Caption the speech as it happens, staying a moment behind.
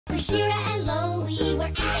For Sheira and Loli, we're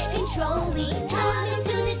out controlling. Come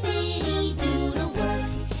into the Dittydoodle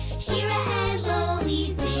works. Sheira and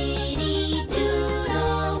Loli's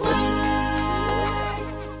Dittydoodle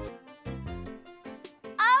works.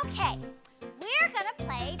 Okay, we're gonna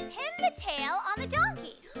play Pin the Tail on the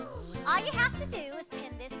Donkey. All you have to do is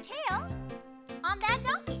pin this tail on that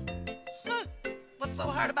donkey. What's so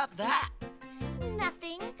hard about that?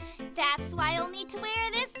 Nothing. That's why you'll need to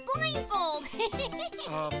wear this blindfold.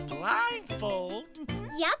 A blindfold?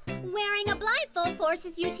 Yep, wearing a blindfold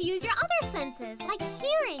forces you to use your other senses, like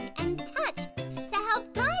hearing and touch, to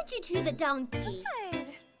help guide you to the donkey.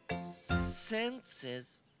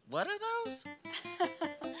 Senses? What are those?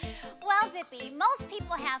 Well, Zippy, most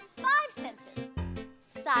people have 5 senses.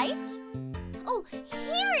 Sight, Oh,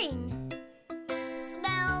 hearing,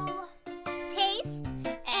 Smell taste,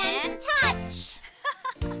 and touch.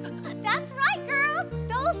 That's right, girls.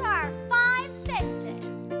 Those are 5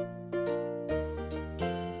 senses.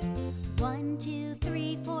 1, 2,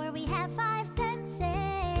 3, 4, we have 5 senses.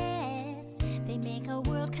 They make our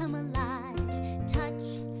world come alive.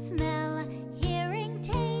 Touch, smell, hearing,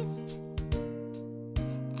 taste,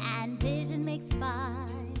 and vision makes 5.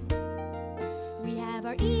 We have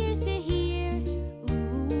our ears to hear,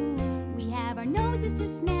 ooh. We have our noses to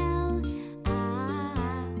smell,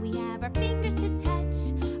 ah. We have our fingers to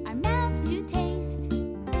touch, our mouths to taste,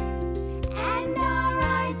 and our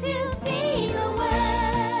eyes to see the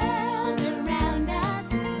world around us.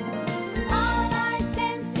 All our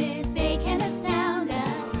senses, they can astound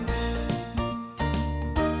us.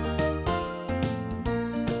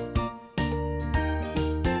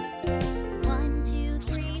 1, 2,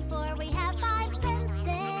 3, 4, we have 5 senses.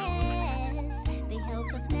 They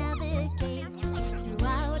help us navigate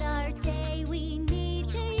throughout our day. We need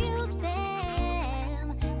to use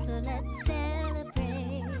them, so let's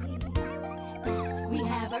celebrate. We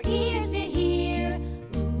have our ears to hear,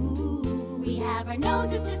 ooh. We have our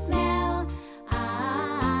noses to smell,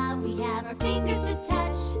 ah. We have our fingers to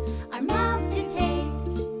touch, our mouths to taste.